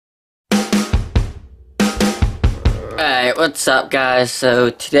Alright, what's up guys? So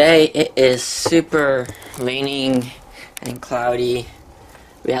today it is super raining and cloudy.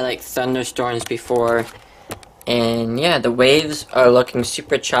 We had like thunderstorms before. And yeah, the waves are looking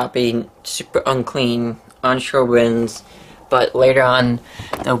super choppy, super unclean, onshore winds. But later on,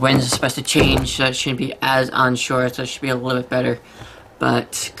 the winds are supposed to change, so it shouldn't be as onshore, so it should be a little bit better.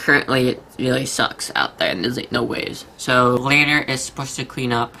 But currently it really sucks out there and there's like no waves. So later it's supposed to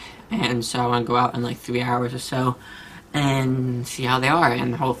clean up, and so I want to go out in like 3 hours or so and see how they are,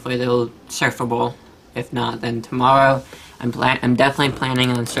 and hopefully they'll surfable. If not, then tomorrow I'm definitely planning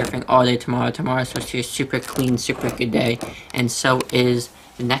on surfing all day tomorrow. Tomorrow's supposed to be a super clean, super good day, and so is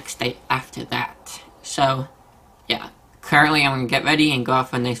the next day after that. So yeah, currently I'm gonna get ready and go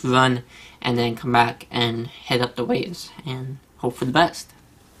out for a nice run, and then come back and hit up the waves and hope for the best.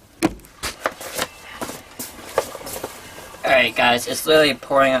 Alright guys, it's literally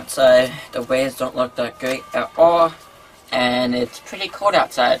pouring outside. The waves don't look that great at all, and it's pretty cold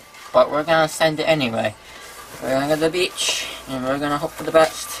outside, but we're gonna send it anyway. We're gonna go to the beach, and we're gonna hope for the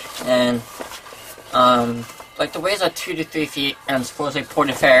best. And like the waves are 2 to 3 feet, and supposedly port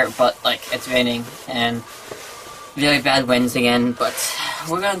of fair, but like it's raining and really bad winds again. But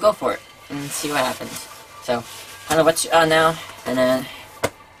we're gonna go for it and see what happens. So I'm gonna let you on now, and then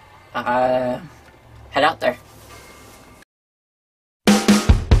head out there.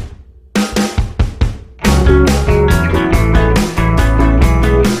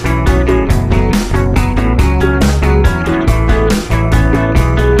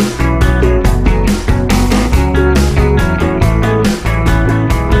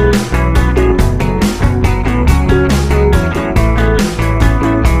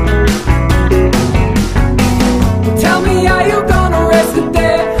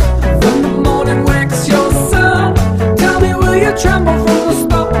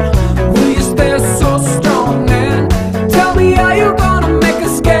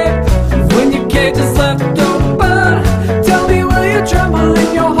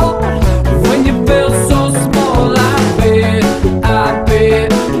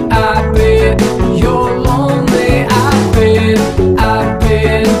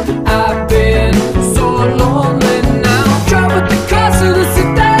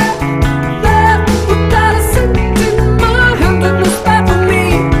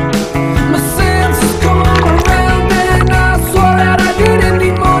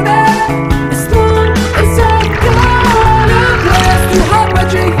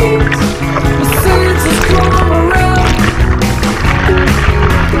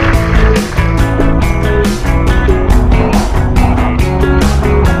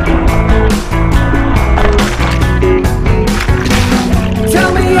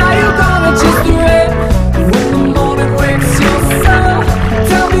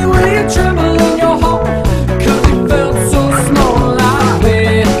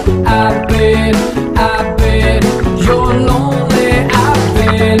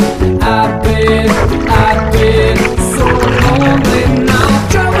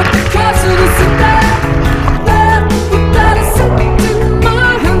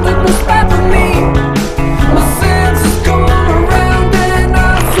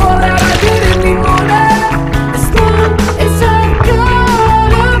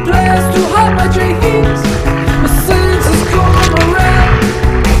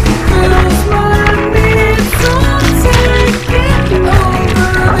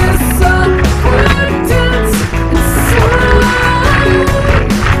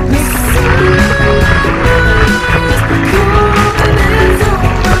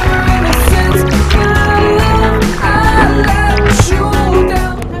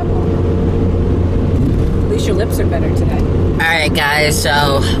 Alright guys,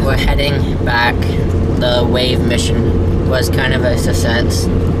 so we're heading back. The wave mission was kind of a success.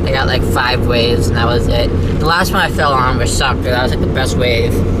 I got like 5 waves and that was it. The last one I fell on was sucked. That was like the best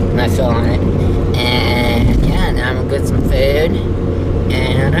wave and I fell on it. And yeah, now I'm gonna get some food.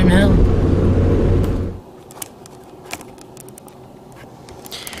 And I don't know.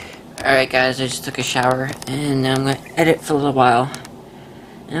 Alright guys, I just took a shower and now I'm gonna edit for a little while.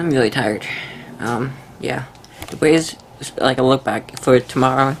 And I'm really tired. Yeah. The waves, like a look back for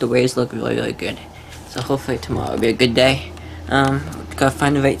tomorrow, the waves look really, really good. So hopefully tomorrow will be a good day. Gotta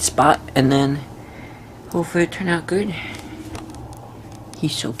find the right spot and then hopefully it turn out good.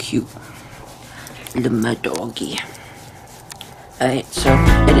 He's so cute. Look at my doggy. Alright, so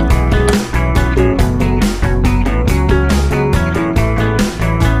edit.